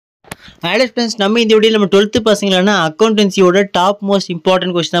Hello friends, நம்ம இந்த வீடியோல நம்ம 12th பசங்களான அக்கவுண்டன்சியோட top most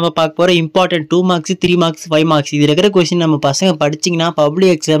important question நம்ம பார்க்க போறோம். இம்பார்ட்டன்ட் 2 மார்க்ஸ் 3 மார்க்ஸ் 5 மார்க்ஸ் இது இருக்கிற क्वेश्चन நம்ம பசங்க படிச்சீங்கன்னா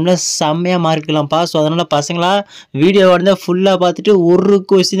பப்ளிக் எக்ஸாம்ல செம்மையா மார்க் எடுக்கலாம்ப்பா. சோ அதனால பசங்களா வீடியோ வந்து ஃபுல்லா பார்த்துட்டு ஒரு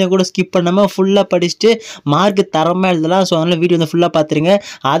क्वेश्चन கூட ஸ்கிப் பண்ணாம ஃபுல்லா படிச்சிட்டு மார்க் தரமா எழுதலாம். சோ அதனால வீடியோ வந்து ஃபுல்லா பாத்துருங்க.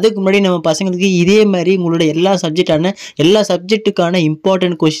 அதுக்கு முன்னாடி நம்ம பசங்களுக்கு இதே மாதிரி உங்களோட எல்லா சப்ஜெக்ட்டுக்கான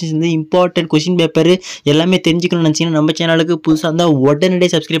இம்பார்ட்டன்ட் क्वेश्चंस வந்து இம்பார்ட்டன்ட் क्वेश्चन பேப்பர் எல்லாமே தெரிஞ்சுக்கணும்னு நினைச்சீங்கன்னா நம்ம சேனலுக்கு புதுசா இருந்தா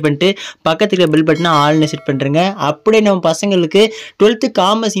உடனடியாக சப்ஸ்கிரைப் பண்ணிட்டு பக்கத்துல பெல் பட்டனை ஆல்னு செட் பண்றீங்க. அப்படியே நம்ம பசங்களுக்கு 12th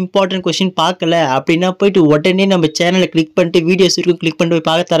காமர்ஸ் இம்பார்ட்டன்ட் क्वेश्चन பார்க்கல அப்படின்னா போயிட்டு உடனே நம்ம சேனலை கிளிக் பண்ணிட்டு வீடியோஸ் இருக்கும் கிளிக் பண்ணிட்டு போய்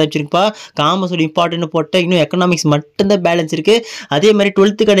பார்க்க ஆரம்பிச்சிருப்பா. காமர்ஸோட இம்பார்ட்டன்ட் போட்ட இன்னும் எக்கனாமிக்ஸ் மட்டும்தான் பேலன்ஸ் இருக்கு. அதே மாதிரி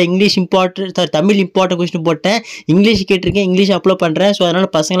 12th English important Tamil important question போட்டேன், இங்கிலீஷ் கேட்டிருக்கேன், இங்கிலீஷ் அப்லோட் பண்றேன். ஸோ அதனால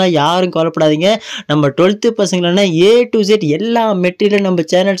பசங்களா யாரும் கவலைப்படாதீங்க. நம்ம 12th பசங்களா A to Z எல்லா மெட்டீரியலும் நம்ம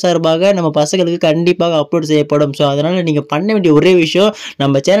சேனல் சார்பாக நம்ம பசங்களுக்கு கண்டிப்பாக அப்லோட் செய்யப்படும். ஸோ அதனால நீங்க பண்ண வேண்டிய ஒரே விஷயம்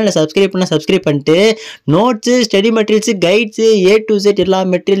நம்ம சேனலை சப்ஸ்கிரைப் பண்ணிட்டு notes, study materials, guides A to Z எல்லா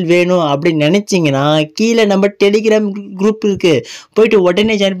மெட்டீரியல் வேணும் அப்படின்னு நினைச்சீங்கன்னா கீழே நம்ம டெலிகிராம் குரூப் இருக்கு, போயிட்டு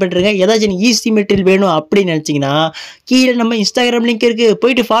உடனே ஜாயின் பண்றீங்க. ஏதாச்சும் ஈஸி மெட்டீரியல் வேணும் அப்படின்னு நினைச்சீங்கன்னா கீழே நம்ம இன்ஸ்டாகிராம் லிங்க் இருக்கு,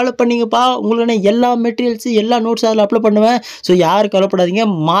 போயிட்டு ஃபாலோ பண்ணிங்கப்பா. உங்களுக்கு எல்லா மெட்டீரியல்ஸ் எல்லா நோட்ஸ் அதில் அப்லோட் பண்ணுவேன். ஸோ யாரும் கவலைப்படாதீங்க,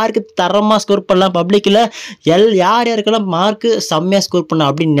 மார்க் தரமா ஸ்கோர் பண்ணலாம். பப்ளிக்ல யாருக்கெல்லாம் மார்க் செம்மையா ஸ்கோர்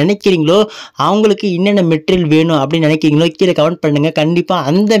பண்ணலாம் அப்படின்னு நினைக்கிறீங்களோ அவங்களுக்கு என்னென்ன மெட்டீரியல் வேணும் அப்படின்னு நினைக்கிறீங்களோ கீழே கமெண்ட் பண்ணுங்க. கண்டிப்பா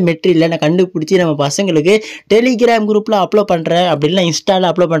அந்த மெட்டீரியலை நான் கண்டுபிடிச்சி நம்ம பசங்களுக்கு டெலிகிராம் குரூப்ல அப்லோட் பண்றேன், அப்படின்னா இன்ஸ்டால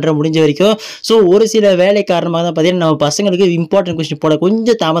அப்லோட் பண்றேன் முடிஞ்ச வரைக்கும். ஸோ ஒரு சில வேலை காரணமாக தான் பார்த்தீங்கன்னா நம்ம பசங்களுக்கு இம்பார்ட்டன்ட் क्वेश्चन போட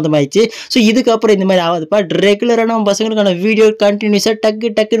கொஞ்சம் தாமதமாயிடுச்சு. ஸோ இதுக்கப்புறம் இந்த மாதிரி ஆகாதுப்பா. ரெகுலராக நம்ம பசங்களுக்கான வீடியோ கண்டினியூஸாக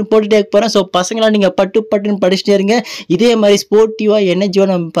டக்குன்னு போட்டுட்டே போறேன். ஸோ பசங்களா நீங்க பட்டுன்னு படிச்சுட்டே இருங்க. இதே மாதிரி ஸ்போர்ட்டிவா எனர்ஜிவா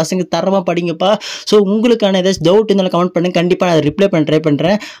நம்ம பசங்க தரமா படிங்கப்பா. ஸோ உங்களுக்கான ஏதாச்சும் டவுட் இருந்தாலும் கமெண்ட் பண்ணுங்க, கண்டிப்பா நான் ரிப்ளை பண்ண ட்ரை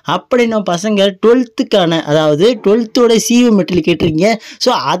பண்றேன். அப்படி நம்ம பசங்க 12th அதாவது 12th CO மெட்டீரியல் கேட்டிருக்கீங்க. ஸோ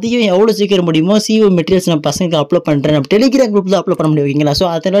அதையும் எவ்வளோ சீக்கிரம் முடியுமோ CO மெட்டீரியல்ஸ் நம்ம பசங்களுக்கு அப்லோட் பண்ணுறேன். நம்ம டெலிகிராம் குரூப்பில் அப்லோட் பண்ண முடியும் ஓகேங்களா. ஸோ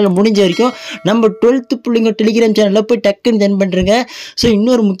அதனால் முடிஞ்ச வரைக்கும் நம்ம 12th பிள்ளைங்க டெலிகிராம் சேனலில் போய் டக்குன்னு ஜாயின் பண்ணுறேங்க. ஸோ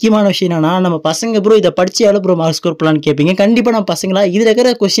இன்னொரு முக்கியமான விஷயம் என்னன்னா நம்ம பசங்க ப்ரோ இதை படிச்சு எவ்வளோ ப்ரோ மார்க் ஸ்கோர் பண்ணலான்னு கேட்பீங்க. கண்டிப்பாக நம்ம பசங்களா இதில்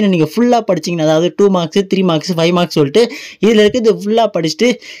இருக்கிற கொஸ்டினை நீங்கள் ஃபுல்லாக படிச்சிங்கன்னா, அதாவது 2 மார்க்ஸ் 3 மார்க்ஸ் 5 மார்க்ஸ் சொல்லிட்டு இதில் இருக்கிறது ஃபுல்லாக படிச்சுட்டு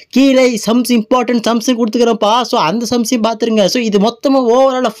கீழே சம்ஸ் இம்பார்ட்டன்ட் சம்ஸ் கொடுத்துக்கிறோம்ப்பா. ஸோ அந்த சம்ஸையும் பார்த்துருங்க. ஸோ இது மொத்தமாக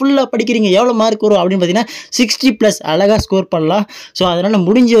ஓவராலாக ஃபுல்லாக படிக்கிறீங்க, எவ்வளோ மார்க் வரும் அப்படின்னு பார்த்தீங்கன்னா 60+ அழகாக ஸ்கோர் பண்ணலாம். ஸோ அதனால்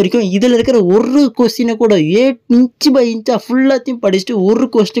முடிஞ்ச வரைக்கும் இதில் இருக்கிற ஒரு கொஸ்டினை கூட இன்ச் பை இன்ச்சாக ஃபுல்லாத்தையும் படிச்சுட்டு ஒரு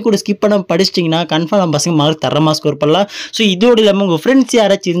கொஸ்டின் கூட ஸ்கிப் பண்ணாமல் படிச்சிட்டிங்கன்னா கன்ஃபார்ம் நம்ம பசங்க மார்க் தரமாக ஸ்கோர் பண்ணலாம். ஸோ இதோடு இல்லாமல் உங்கள் ஃப்ரெண்ட்ஸ்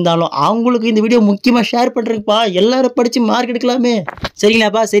யாராச்சும் இருந்தாலும் அவங்களுக்கு இந்த வீடியோ முக்கியமாக ஷேர் பண்ணுறேங்கப்பா, எல்லாரும் படித்து மார்க் எடுக்கலாமே.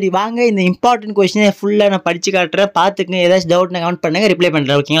 சரிங்களாப்பா, சரி வாங்க இந்த இம்பார்ட்டன்ட் கொஸ்டினை ஃபுல்லாக நான் படித்து காட்டுறேன், பார்த்துக்குங்க. ஏதாச்சும் டவுட் நான் கமெண்ட் பண்ணுங்க, ரிப்ளை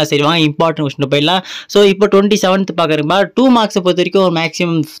பண்ணுறேன் ஓகேங்களா. சரி வாங்க இம்பார்ட்டன்ட் கொஸ்டின் போயிடலாம். ஸோ இப்போ 27th பார்க்குறேன்பா. 2 மார்க்ஸை பொறுத்த வரைக்கும் ஒரு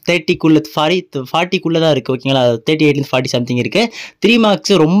மேக்ஸிமம் 40 தான் இருக்குது ஓகேங்களா. 38 40 சம்திங் இருக்குது. 3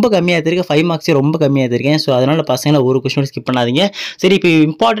 மார்க்ஸ் ரொம்ப கம்மியாக இருக்குது, 5 மார்க்ஸ் ரொம்ப கம்மியாக இருக்கேன். ஸோ அதனால் பசங்களை ஒரு கொஸ்டின் ஸ்கிப் பண்ணாதீங்க. சரி இப்போ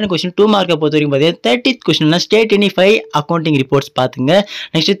இம்பார்ட்டன்ட் கொஸ்டின் 2 மார்க்கை பொறுத்த வரைக்கும் பார்த்தீங்கன்னா 30th question state any 5 accounting reports பார்த்துங்க.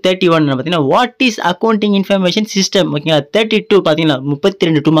 நெக்ஸ்ட் 31 பார்த்தீங்கன்னா what is accounting information system ஓகேங்களா. 32 பார்த்தீங்கன்னா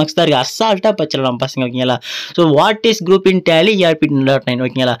 32 2 மார்க்ஸ் தான் இருக்குது, அசால்ட்டாக பச்சிடலாம் பசங்க ஓகேங்களா. So what is group in tally ERP.9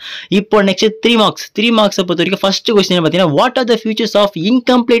 ஓகேங்களா. இப்போ நெக்ஸ்ட் 3 மார்க்ஸை பொறுத்த வரைக்கும் ஃபர்ஸ்ட் கொஸ்டின் பார்த்தீங்கன்னா what are the features of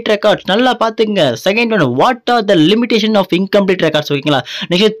incomplete records, நல்லா பார்த்துங்க. Second one what are the limitation of incomplete records ஓகேங்களா.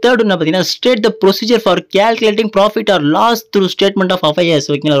 நெக்ஸ்ட் தேர்ட் ஒன் பார்த்தீங்கன்னா state the procedure for calculating profit or loss through statement of affairs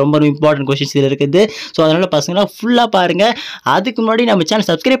ஓகேங்களா. ரொம்ப important questions இதுல இருக்குது. So அதனால பசங்களா ஃபுல்லா பாருங்க. அதுக்கு முன்னாடி நம்ம சேனல்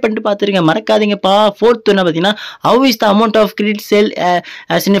சப்ஸ்கிரைப் பண்ணிட்டு பார்த்துருங்க, மறக்காதீங்கப்பா. ஃபோர்த் ஒன்று பார்த்தீங்கன்னா how is the amount of credit sale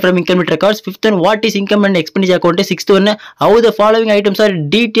as in from income records. Fifth one what is income and expenditure account. Sixth ஒன்று how the following items are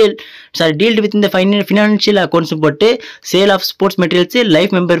dealt within the financial accounts போட்டு sale of sports materials,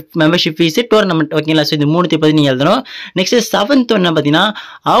 life membership fees, tournament ஓகேங்களா. So இது 3 பற்றி நீங்கள் எழுதணும். Next 7th ஒன்று பார்த்தீங்கன்னா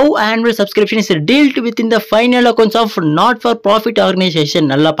how annual subscription is dealt within the final accounts of not for profit organization,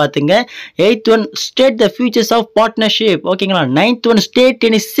 நல்லா பார்த்துங்க. 8th one state the features of partnership ஓகேங்களா. 9th one state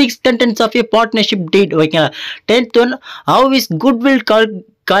any 6 contents of a partnership deed ஓகேங்களா. 10th one how is goodwill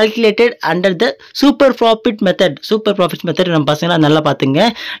calculated under the super profit method நம்ம பசங்களா நல்லா பார்த்துங்க.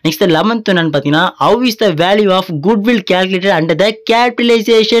 Next 11th என்னன்னு பார்த்தீங்கன்னா how is the value of goodwill calculated under the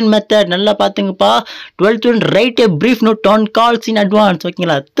capitalization method, நல்லா பார்த்துங்கப்பா. 12th one write a brief note on calls in advance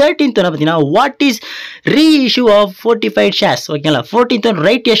ஓகேங்களா. 13th என்ன பார்த்தீங்கன்னா what is reissue of 45 shares ஓகேங்களா. 14th one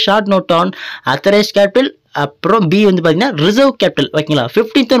write a short note on authorized capital, அப்புறம் B வந்து பார்த்தீங்கன்னா reserve capital ஓகேங்களா.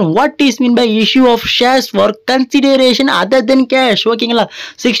 15th one what is mean by issue of shares for consideration other then cash ஓகேங்களா.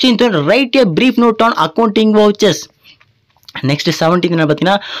 16th one right A brief note on accounting vouchers. Next 17th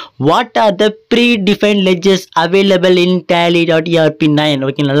பார்த்தீங்கன்னா what are the predefined ledgers available in tally.erp9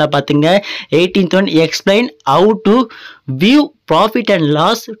 okay நல்லா பார்த்துங்க. 18th one explain how to view profit and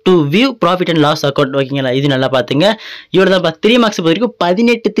loss to view profit and loss account. ஓகேங்களா, இது நல்லா பார்த்துங்க. இவ்வளோ தான் 3 marks பொறுத்த வரைக்கும்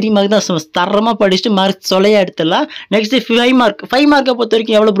 18 3 மார்க் தான் தரமாக படிச்சுட்டு மார்க் சொல்லையா எடுத்துடலாம். நெக்ஸ்ட் 5 மார்க்கை பொறுத்த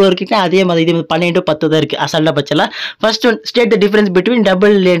வரைக்கும் எவ்வளோ ப்ரோ இருக்குன்னா அதே மாதிரி இது 12 10 தான் இருக்குது. அசால்ட்டாக பச்சலாம். First one, state the difference between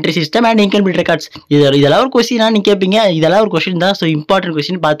double entry system and incomplete records. இதெல்லாம் ஒரு கொஸ்டினா நீங்கள் கேட்பீங்க, இதெல்லாம் ஒரு கொஸ்டின் தான். ஸோ இம்பார்ட்டன்ட்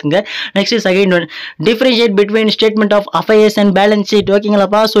கொஸ்டின் பார்த்துங்க. Next second one, differentiate between statement of affairs and balance sheet.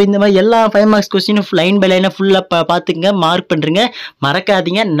 ஓகேங்களாப்பா, so இந்த மாதிரி எல்லா 5 மார்க்ஸ் கொஸ்டின் லைன் பை லைனாக ஃபுல்லாக பார்த்துங்க, மார்க் பண்ணுறீங்க.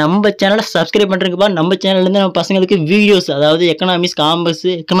 மறக்காதீங்க நம்ம சேனலை சப்ஸ்கிரைப் பண்ணுறதுக்குப்பா. நம்ம சேனல்லேருந்து நம்ம பசங்களுக்கு வீடியோஸ், அதாவது எக்கனாமிக்ஸ், காமர்ஸ்,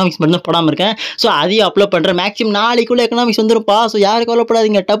 எக்கனாமிக்ஸ் மட்டும் தான் போடாமல் இருக்கேன். ஸோ அதையும் அப்லோட் பண்ணுறேன். மேக்ஸிமம் நாளைக்குள்ளே எக்கனாமிக்ஸ் வந்துருப்பா. ஸோ யாரும்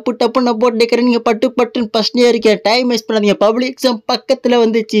கவலைப்படாதீங்க, டப்புன்னு போட்டு நீங்கள் பட்டுன்னு ஃபஸ்ட்டே இருக்கேன். டைம் வேஸ்ட் பண்ணாதீங்க. பப்ளிக் எக்ஸாம் பக்கத்தில்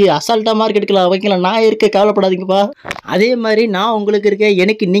வந்துச்சு, அசால்ட்டாக மார்க் எடுக்கலாம். ஓகேங்களா, நான் இருக்க, கவலைப்படாதீங்கப்பா. அதே மாதிரி நான் உங்களுக்கு இருக்கேன்,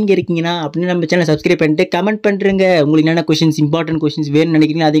 எனக்கு நீங்கள் இருக்கீங்கன்னா அப்படின்னு நம்ம சேனலை சப்ஸ்கிரைப் பண்ணிட்டு கமெண்ட் பண்ணுறேங்க. உங்களுக்கு என்னென்ன கொஸ்டின்ஸ், இம்பார்ட்டன்ட் கொஸ்டின்ஸ் வேணும்னு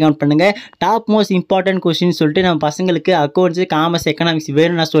நினைக்கிறீங்க அதை கமெண்ட் பண்ணுங்க. டாப் மோஸ்ட் இம்பார்ட்டன்ட் கொஸ்டின் சொல்லிட்டு நம்ம பசங்களுக்கு அக்கௌண்ட்ஸ், காமர்ஸ், எக்கனாமிக்ஸ்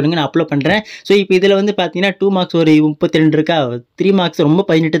வேணும்னா சொல்லுங்க, நான் அப்லோட் பண்ணுறேன். ஸோ இப்போ இதில் வந்து பார்த்தீங்கன்னா 2 மார்க்ஸ் ஒரு 32 இருக்கா, 3 மார்க்ஸ் ரொம்ப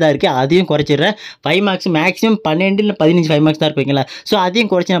 18 தான் இருக்குது, அதையும் குறைச்சிடுறேன். 5 மார்க்ஸ் மேக்ஸிமம் 12 இல்லை 15 5 மார்க்ஸ் தான் இருப்பீங்களா. ஸோ அதையும்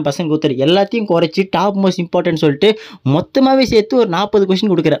குறைச்சி நான் பசங்க கொடுத்துரு, எல்லாத்தையும் குறைச்சி டாப் மோஸ்ட் இம்பார்ட்டன்ட் சொல்லிட்டு மொத்தமாகவே சேர்த்து ஒரு 40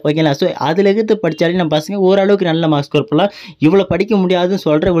 கொஸ்டின் கொடுக்குறேன். ஓகேங்களா, ஸோ அதில் எடுத்து படித்தாலே நம்ம பசங்க ஓரளவுக்கு நல்ல மார்க்ஸ் ஸ்கோர் பண்ணலாம். இவ்வளோ படிக்க முடியாதுன்னு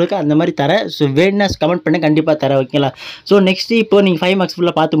சொல்கிறவங்களுக்கு அந்த மாதிரி தரேன். ஸோ வேணும்னா கமெண்ட் பண்ண, கண்டிப்பாக தரேன். ஓகேங்களா, ஸோ நெக்ஸ்ட் இப்போ நீங்கள் 5 மார்க்ஸ்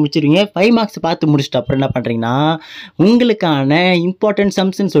ஃபுல்லாக பார்த்து முடிச்சிருவீங்க. 5 மார்க்ஸ் பார்த்து முடிச்சுட்டு அப்புறம் என்ன பண்ணுறீங்கன்னா உங்களுக்கான இம்பார்ட்டன்ட்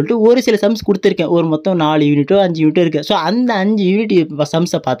சம்ஸ்ன்னு சொல்லிட்டு ஒரு சில சம்ஸ் கொடுத்துருக்கேன். ஒரு மொத்தம் 4 யூனிட்டோ 5 யூனிட்டோ இருக்குது. ஸோ அந்த 5 யூனிட்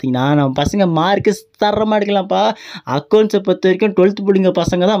சம்ஸை பார்த்தீங்கன்னா நம்ம பசங்க மார்க்கு தரமாக எடுக்கலாம்ப்பா. அக்கௌண்ட்ஸை பொறுத்த வரைக்கும் 12th பிள்ளைங்க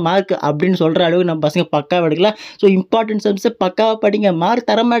பசங்க தான் மார்க் அப்படின்னு சொல்கிற அளவுக்கு நம்ம பசங்க பக்காவாக எடுக்கலாம். ஸோ இம்பார்ட்டன்ட் சம்ஸை பக்காவாக படிங்க, மார்க்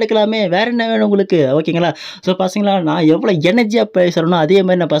தரமாக எடுக்கலாமே, வேறு என்ன வேணும் உங்களுக்கு. ஓகேங்களா, ஸோ பசங்களா நான் எவ்வளோ எனர்ஜியாக பேசுகிறேனோ அதே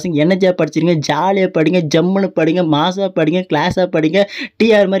மாதிரி நான் பசங்க எனர்ஜியாக படிச்சிருங்க, ஜாலியாக படிங்க, ஜம்முன்னு படிங்க, மாசாக படிங்க, கிளாஸாக படிங்க.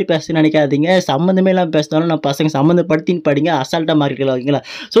 டிஆர் மாதிரி பேச நினைக்காதீங்க, சம்மந்தமே இல்லாமல் பேசினாலும் நம்ம பசங்க சம்மந்தப்படுத்தின்னு படிங்க, அசால்ட்டாக மார்க் எடுக்கலாம். ஓகேங்களா,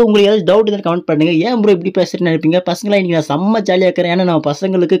 ஸோ உங்களுக்கு ஏதாவது டவுட் இருந்தால் கமெண்ட் பண்ணுங்கள். ஏன் ப்ரோ இப்படி பேசுகிறேன்னு நினைப்பீங்க. பசங்களா இன்றைக்கி நான் செம்ம ஜாலியாக இருக்கிறேன், ஏன்னா நம்ம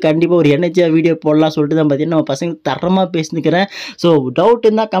பசங்களுக்கு கண்டிப்பாக ஒரு எனர்ஜியாக வீடியோ போடலாம் சொல்லிட்டு தான் பார்த்தீங்கன்னா நம்ம பசங்க தரமாக பேசினுக்கிறேன். ஸோ டவுட்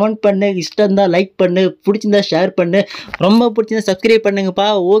இருந்தால் கமெண்ட் பண்ணு, இஷ்டம் இருந்தால் லைக் பண்ணு, பிடிச்சிருந்தா ஷேர் பண்ணு, ரொம்ப பிடிச்சிருந்தா சப்ஸ்கிரைப் பண்ணுங்கப்பா.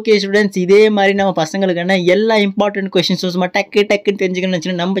 ஓகே ஸ்டூடெண்ட்ஸ், இதே மாதிரி நம்ம பசங்களுக்கான எல்லா இம்பார்ட்டன்ட் கொஸ்டின்ஸ் சும்மா டக்குன்னு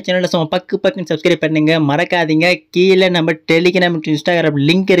தெரிஞ்சுக்கணும்னு நம்ம சேனலில் சும்மா பக்குன்னு சப்ஸ்கிரைப் பண்ணுங்க. மறக்காதீங்க, கீழே நம்ம டெலிகிராம், இன்ஸ்டாகிராம்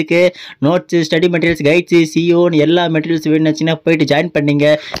லிங்க் இருக்குது. நோட்ஸ், ஸ்டடி மெட்டீரியல்ஸ், கைட்ஸ், சிஓன்னு எல்லா மெட்டீரியல்ஸ் வேணுச்சுன்னா போயிட்டு ஜாயின் பண்ணுங்க.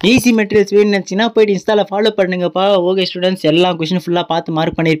 ஈஸி மெட்டீரியல்ஸ் வேணுச்சுன்னா போயிட்டு இன்ஸ்டாவில் ஃபாலோ பண்ணுங்கப்பா. ஓகே ஸ்டூடெண்ட்ஸ், எல்லா கொஸ்டின் ஃபுல்லாக பார்த்து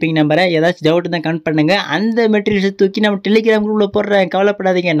மார்க் பண்ணியிருப்பீங்க நம்புறேன். ஏதாச்சும் டவுட் தான் கமெண்ட் பண்ணுங்க. அந்த மெட்டீரியல்ஸை தூக்கி நம்ம டெலிகிராம் குரூப்பில் போடுறேன்,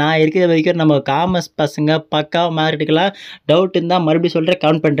 கவலைப்படாதீங்க. நான் இருக்கிற வரைக்கும் நம்ம காமர்ஸ் பசங்க பக்கா மார்க் எடுக்கலாம். டவுட் இருந்தால் மறுபடியும் சொல்கிறேன்,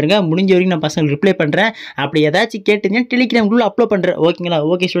 கமெண்ட் பண்ணுறேங்க. முடிஞ்ச வரைக்கும் நான் பசங்களுக்கு ரிப்ளை பண்ணுறேன். அப்படி ஏதாச்சும் கேட்டுங்கன்னா டெலிகிராம் குரூப்பில் அப்லோட் பண்ணுறேன். ஓகேங்களா,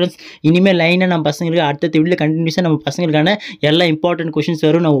 ஓகே ஸ்டூடெண்ட்ஸ், இனிமேல் லைனாக நம்ம பசங்களுக்கு அடுத்த வீடியோ கண்டினியூஸாக நம்ம பசங்களுக்கான எல்லா இம்பார்ட்டன்ட் கொஸ்டின்ஸ்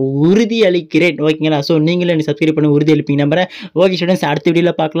வரும், நான் உறுதி அளிக்கிறேன். ஓகேங்களா, ஸோ நீங்களும் எனக்கு சப்ஸ்கிரைப் பண்ணி உறுதி அளிப்பீங்க நம்புறேன். ஓகே ஸ்டூடெண்ட்ஸ், அடுத்த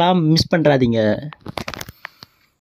வீடியோவில் பார்க்கலாம், மிஸ் பண்ணுறாதீங்க.